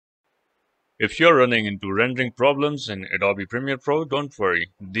If you're running into rendering problems in Adobe Premiere Pro, don't worry,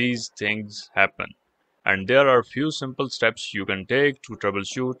 these things happen. And there are a few simple steps you can take to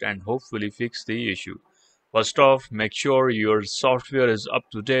troubleshoot and hopefully fix the issue. First off, make sure your software is up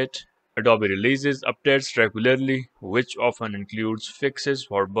to date. Adobe releases updates regularly, which often includes fixes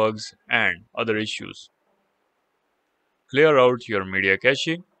for bugs and other issues. Clear out your media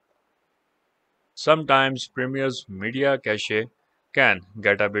cache. Sometimes Premiere's media cache can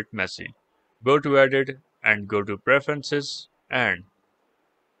get a bit messy. Go to Edit and go to Preferences and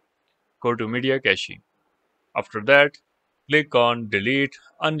go to Media Cache. After that, click on Delete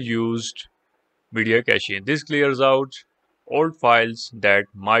Unused Media Cache. This clears out old files that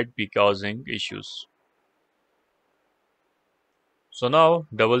might be causing issues. So now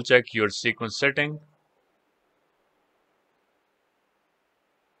double check your sequence setting.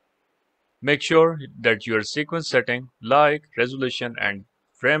 Make sure that your sequence setting like resolution and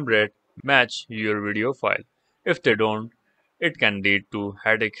frame rate match your video file. If they don't, it can lead to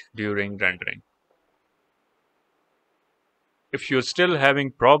headache during rendering. If you're still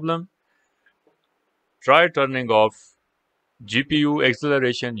having problem, try turning off GPU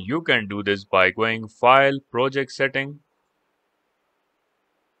acceleration. You can do this by going File, Project Setting,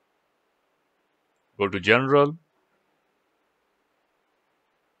 go to General,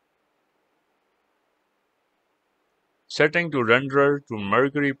 Setting to Renderer to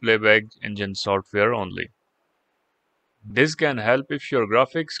Mercury Playback Engine software only. This can help if your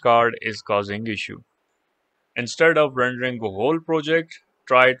graphics card is causing issue. Instead of rendering the whole project,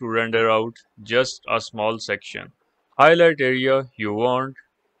 try to render out just a small section. Highlight area you want,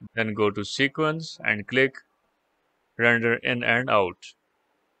 then go to Sequence and click Render In and Out.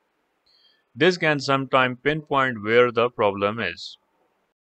 This can sometimes pinpoint where the problem is.